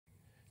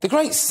The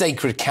great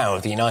sacred cow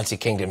of the United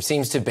Kingdom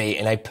seems to be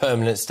in a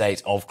permanent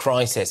state of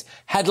crisis.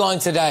 Headline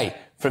today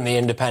from The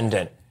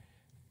Independent.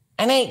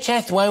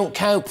 NHS won't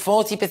cope.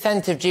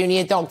 40% of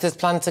junior doctors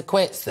plan to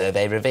quit,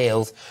 survey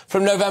reveals.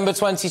 From November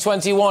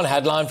 2021,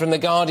 headline from The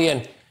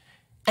Guardian.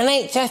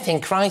 NHS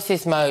in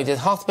crisis mode as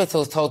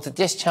hospitals told to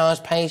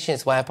discharge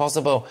patients where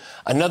possible.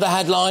 Another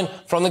headline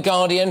from The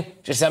Guardian,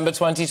 December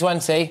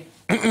 2020.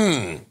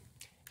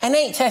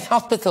 NHS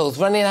hospitals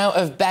running out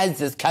of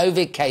beds as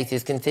COVID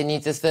cases continue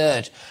to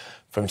surge.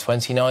 From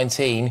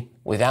 2019,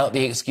 without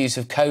the excuse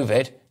of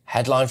COVID,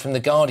 headline from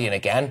The Guardian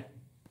again.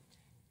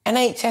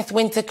 NHS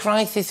winter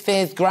crisis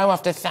fears grow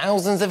after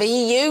thousands of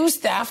EU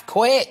staff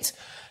quit.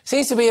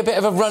 Seems to be a bit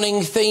of a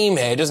running theme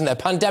here, doesn't there?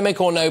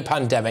 Pandemic or no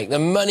pandemic, the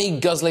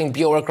money-guzzling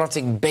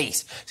bureaucratic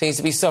beast seems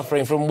to be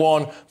suffering from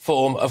one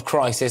form of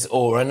crisis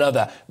or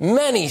another.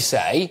 Many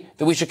say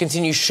that we should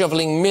continue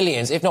shoveling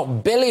millions, if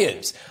not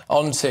billions,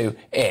 onto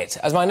it.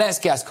 As my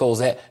next guest calls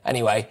it,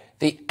 anyway,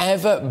 the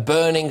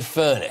ever-burning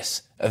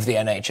furnace of the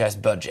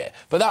NHS budget.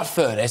 But that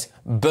furnace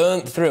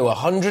burnt through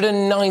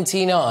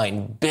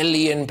 £199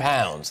 billion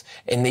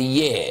in the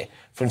year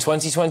from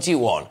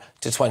 2021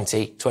 to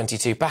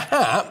 2022.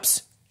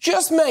 Perhaps,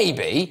 just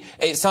maybe,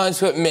 it's time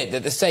to admit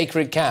that the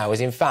sacred cow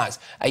is in fact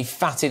a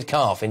fatted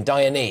calf in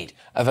dire need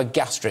of a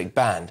gastric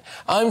band.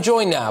 I'm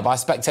joined now by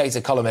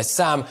Spectator columnist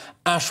Sam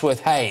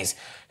Ashworth-Hayes,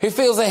 who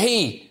feels that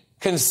he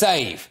can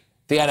save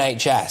the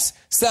NHS.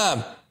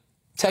 Sam,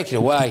 take it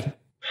away.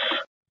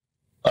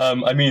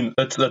 I mean,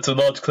 that's a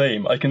large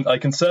claim. I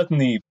can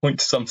certainly point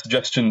to some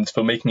suggestions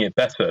for making it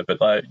better, but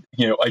I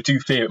do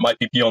fear it might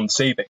be beyond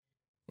saving.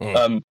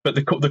 But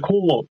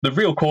the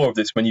real core of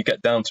this, when you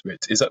get down to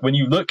it, is that when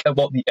you look at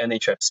what the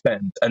NHS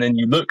spends and then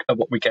you look at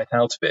what we get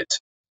out of it,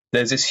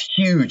 there's this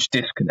huge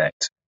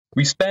disconnect.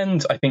 We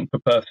spend, I think, per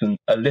person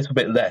a little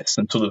bit less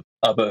than sort of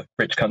other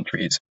rich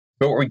countries,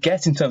 but what we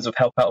get in terms of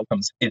health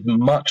outcomes is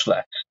much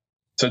less.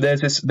 So there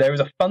is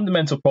a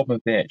fundamental problem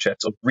with the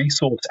NHS of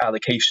resource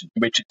allocation,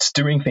 in which it's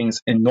doing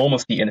things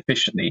enormously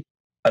inefficiently.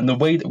 And the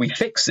way that we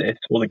fix it,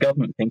 or the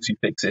government thinks we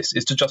fix this,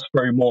 is to just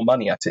throw more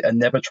money at it and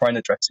never try and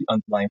address the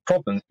underlying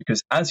problems,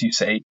 because, as you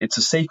say, it's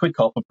a sacred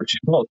cow of British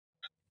politics.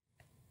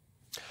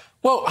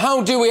 Well,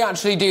 how do we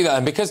actually do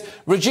that? Because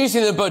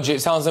reducing the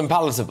budget sounds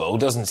unpalatable,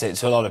 doesn't it,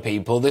 to a lot of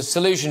people? The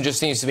solution just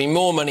seems to be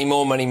more money,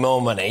 more money,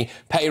 more money,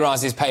 pay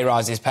rises, pay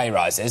rises, pay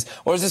rises.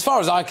 Whereas as far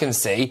as I can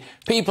see,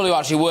 people who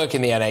actually work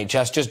in the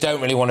NHS just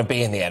don't really want to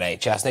be in the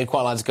NHS. They'd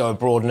quite like to go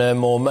abroad and earn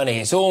more money.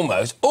 It's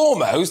almost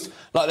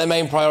like their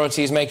main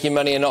priority is making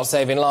money and not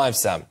saving lives,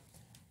 Sam.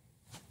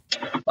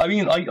 I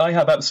mean, I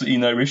have absolutely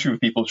no issue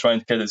with people trying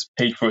to get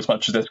paid for as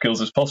much of their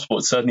skills as possible.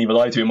 It's certainly what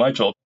I do in my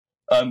job.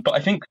 But I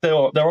think there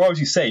are, as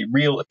you say,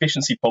 real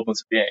efficiency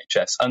problems at the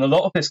NHS. And a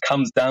lot of this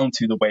comes down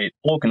to the way it's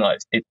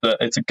organised.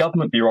 It's a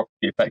government bureaucracy,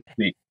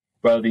 effectively,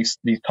 where these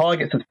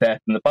targets are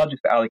set and the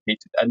budgets are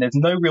allocated, and there's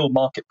no real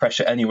market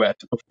pressure anywhere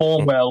to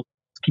perform well,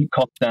 to keep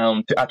costs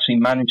down, to actually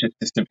manage the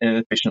system in an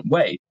efficient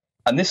way.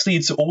 And this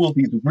leads to all of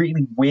these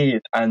really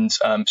weird and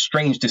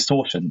strange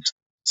distortions.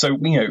 So,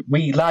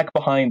 we lag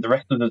behind the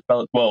rest of the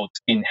developed world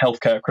in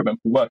healthcare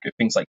equipment for work at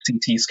things like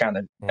CT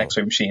scanners,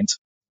 X-ray machines.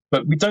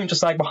 But we don't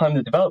just lag behind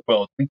the developed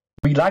world.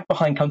 We lag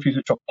behind countries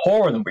which are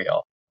poorer than we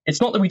are. It's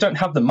not that we don't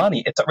have the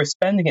money, it's that we're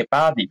spending it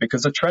badly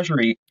because the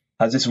Treasury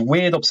has this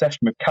weird obsession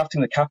with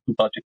cutting the capital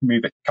budget to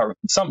move it to current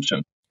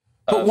consumption.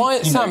 But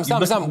why, Sam,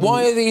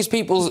 why are these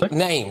people's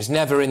names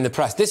never in the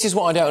press? This is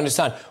what I don't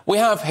understand. We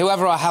have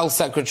whoever our health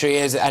secretary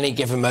is at any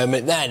given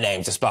moment, their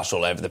names are splashed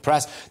all over the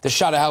press. The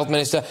shadow health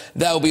minister,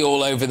 they'll be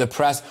all over the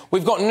press.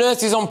 We've got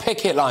nurses on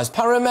picket lines,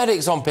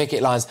 paramedics on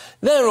picket lines.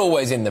 They're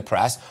always in the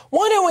press.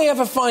 Why don't we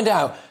ever find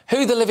out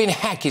who the living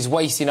heck is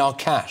wasting our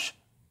cash?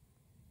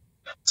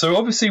 So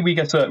obviously we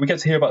get to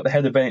hear about the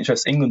head of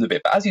NHS England a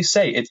bit, but as you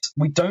say,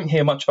 we don't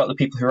hear much about the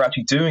people who are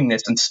actually doing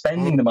this and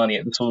spending the money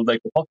at the sort of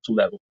local hospital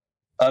level.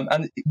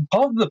 And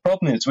part of the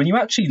problem is when you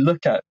actually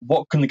look at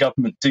what can the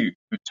government do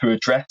to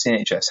address the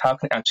NHS, how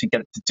can it actually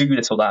get it to do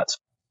this or that,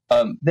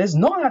 there's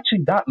not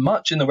actually that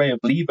much in the way of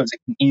levers it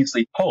can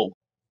easily pull.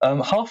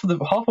 Half of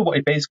what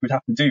it basically would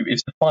have to do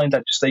is to find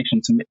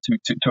legislation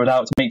to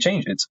allow it to make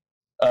changes.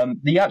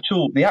 The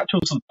actual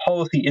sort of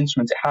policy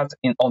instruments it has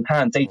on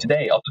hand day to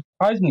day are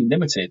surprisingly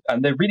limited,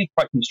 and they're really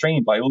quite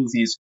constrained by all of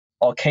these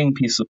arcane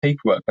pieces of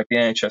paperwork like the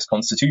NHS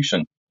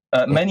Constitution.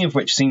 Many of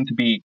which seem to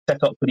be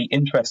set up for the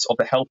interests of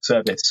the health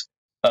service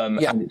and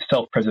its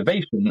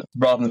self-preservation,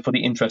 rather than for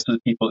the interests of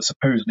the people it's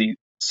supposedly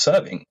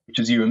serving, which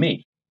is you and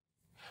me.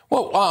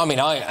 Well, I mean,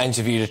 I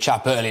interviewed a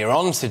chap earlier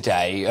on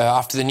today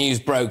after the news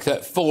broke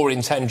that 4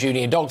 in 10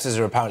 junior doctors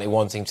are apparently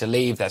wanting to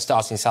leave. Their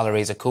starting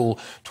salary is a cool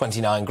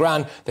 29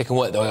 grand. They can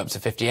work their way up to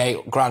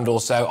 58 grand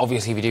or so.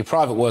 Obviously, if you do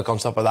private work on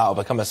top of that or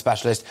become a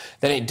specialist,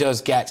 then it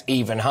does get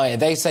even higher.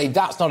 They say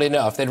that's not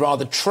enough. They'd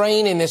rather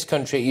train in this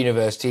country at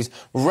universities,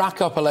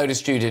 rack up a load of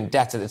student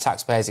debt at the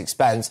taxpayer's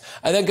expense,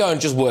 and then go and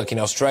just work in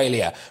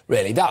Australia,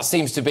 really. That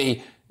seems to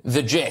be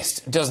the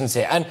gist, doesn't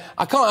it? And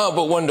I can't help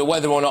but wonder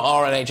whether or not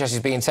our NHS is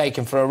being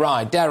taken for a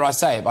ride, dare I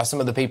say it, by some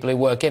of the people who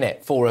work in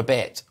it for a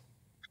bit.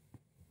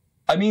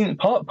 I mean,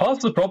 part of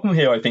the problem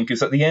here, I think,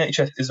 is that the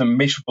NHS is a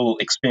miserable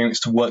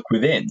experience to work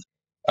within.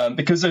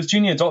 Because those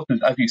junior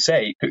doctors, as you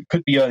say,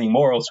 could be earning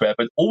more elsewhere,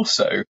 but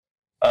also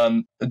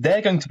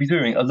they're going to be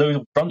doing a load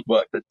of grunt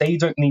work that they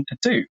don't need to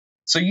do.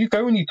 So you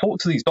go and you talk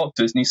to these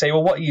doctors and you say,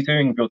 well, what are you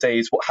doing with your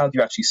days? How do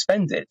you actually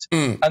spend it?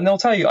 And they'll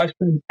tell you, I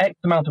spend X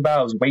amount of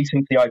hours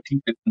waiting for the IT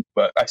system to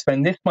work. I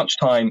spend this much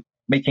time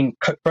making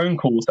phone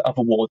calls to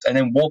other wards and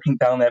then walking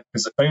down there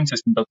because the phone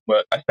system doesn't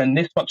work. I spend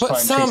this much time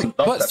chasing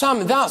blood tests.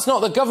 Sam, that's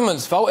not the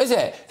government's fault, is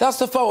it? That's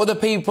the fault of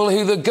the people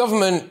who the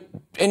government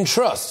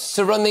entrusts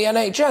to run the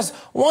NHS.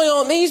 Why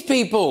aren't these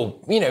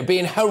people,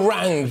 being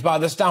harangued by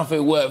the staff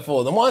who work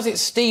for them? Why is it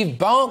Steve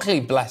Barclay,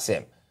 bless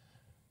him?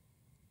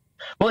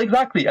 Well,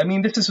 exactly. I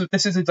mean, this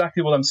is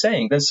exactly what I'm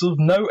saying. There's sort of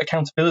no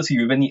accountability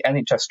within the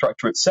NHS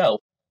structure itself.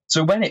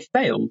 So when it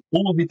fails,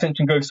 all of the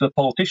attention goes to the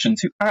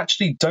politicians who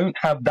actually don't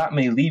have that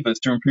many levers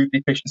to improve the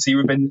efficiency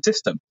within the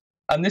system.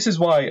 And this is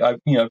why I've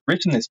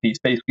written this piece,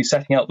 basically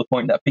setting out the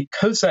point that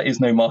because there is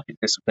no market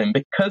discipline,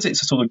 because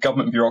it's a sort of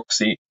government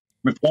bureaucracy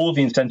with all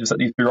the incentives that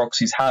these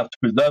bureaucracies have to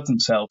preserve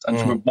themselves and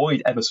to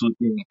avoid ever sort of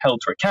being held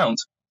to account,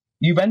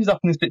 you've ended up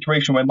in a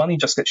situation where money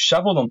just gets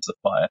shoveled onto the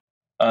fire.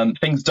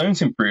 Things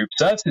don't improve,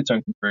 services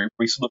don't improve.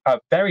 We sort of have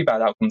very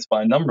bad outcomes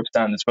by a number of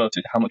standards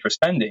relative to how much we're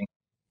spending.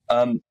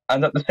 And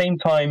at the same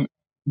time,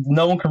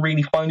 no one can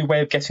really find a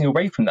way of getting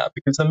away from that,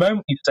 because the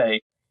moment you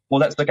say, well,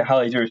 let's look at how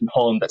they do it in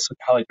Holland, let's look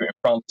at how they do it in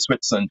France,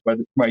 Switzerland, where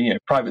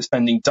private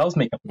spending does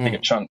make up a bigger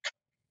chunk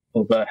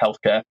of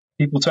healthcare,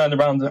 people turn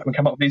around and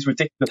come up with these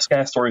ridiculous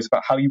scare stories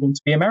about how you want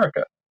to be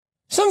America.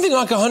 Something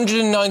like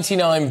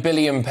 £199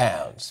 billion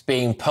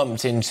being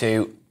pumped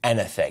into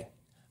anything,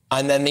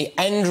 and then the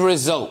end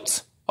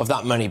result of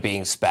that money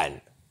being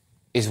spent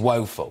is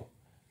woeful.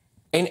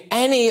 In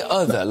any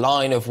other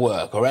line of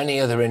work or any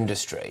other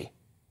industry,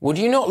 would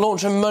you not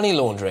launch a money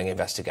laundering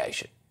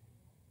investigation?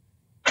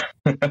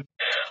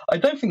 I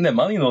don't think they're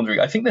money laundering.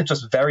 I think they're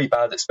just very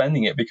bad at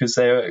spending it, because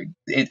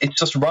it's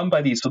just run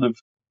by these sort of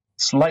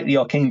slightly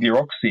arcane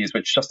bureaucracies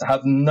which just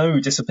have no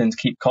discipline to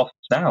keep costs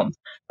down.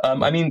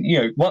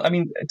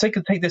 Take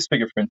this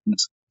figure, for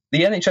instance.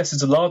 The NHS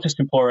is the largest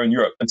employer in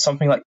Europe, and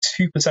something like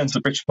 2% of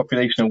the British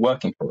population are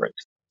working for it.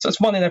 So it's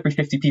 1 in every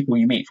 50 people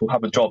you meet will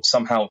have a job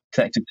somehow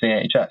connected to the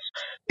NHS.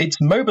 It's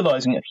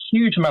mobilising a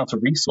huge amount of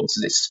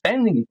resources. It's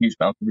spending a huge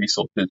amount of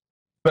resources.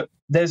 But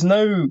there's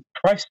no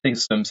price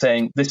system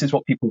saying this is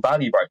what people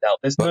value right now.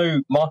 There's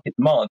no market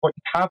demand. What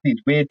you have these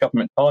weird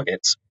government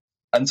targets.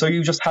 And so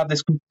you just have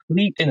this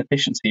complete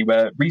inefficiency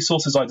where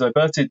resources are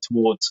diverted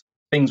towards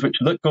things which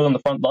look good on the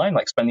front line,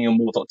 like spending on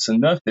more doctors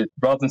and nurses,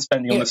 rather than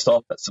spending on the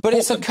staff that support them. But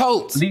it's a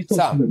cult,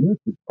 Sam.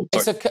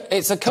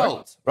 It's a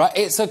cult, right?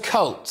 It's a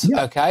cult,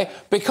 OK?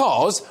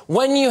 Because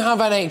when you have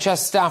NHS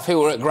staff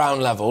who are at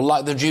ground level,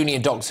 like the junior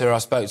doctor I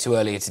spoke to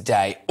earlier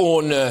today,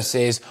 or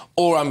nurses,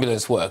 or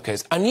ambulance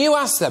workers, and you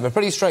ask them a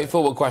pretty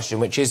straightforward question,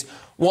 which is,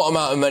 what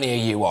amount of money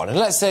are you on? And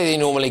let's say they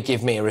normally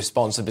give me a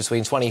response of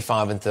between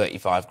 25 and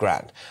 35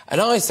 grand. And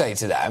I say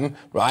to them,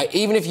 right,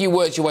 even if you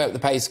worked your way up the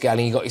pay scale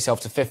and you got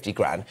yourself to 50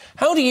 grand,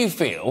 how do you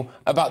feel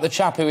about the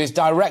chap who is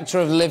director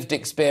of lived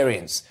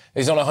experience,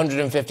 who's on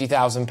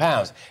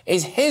 £150,000?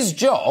 Is his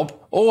job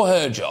or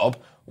her job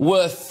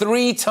worth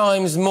 3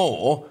 times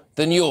more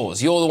than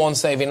yours? You're the one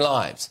saving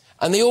lives.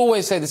 And they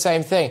always say the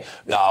same thing.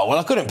 Oh, well,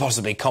 I couldn't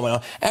possibly comment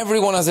on.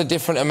 Everyone has a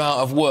different amount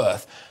of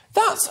worth.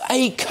 That's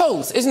a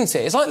cult, isn't it?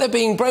 It's like they're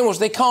being brainwashed.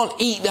 They can't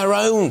eat their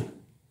own.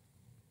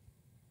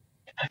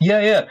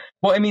 Yeah.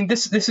 Well, I mean,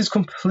 this is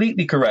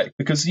completely correct,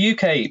 because the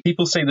UK,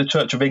 people say the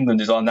Church of England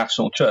is our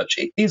national church.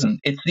 It isn't.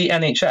 It's the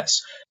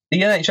NHS.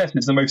 The NHS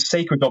is the most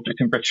sacred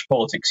object in British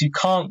politics. You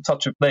can't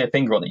lay a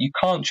finger on it. You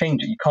can't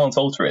change it. You can't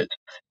alter it.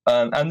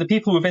 And the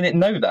people within it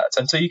know that.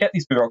 And so you get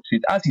these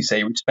bureaucracies, as you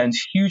say, which spend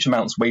huge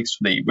amounts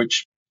wastefully,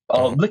 which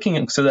are looking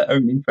into their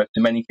own interest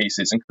in many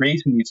cases and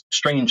creating these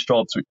strange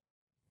jobs which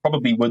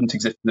probably wouldn't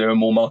exist if they were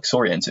more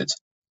Marx-oriented.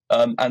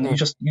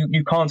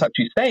 You can't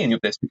actually say any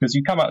of this, because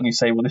you come out and you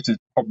say, well, this is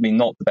probably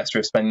not the best way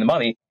of spending the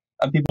money.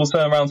 And people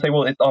turn around and say,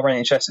 well, it's our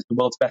NHS, it's the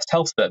world's best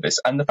health service.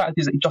 And the fact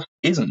is, it just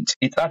isn't.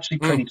 It's actually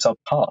pretty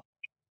subpar.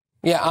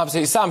 Yeah,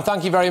 absolutely. Sam,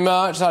 thank you very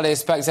much. That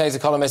is Spectator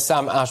columnist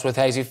Sam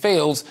Ashworth-Hayes, who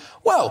feels,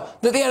 well,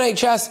 that the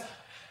NHS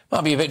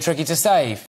might be a bit tricky to save.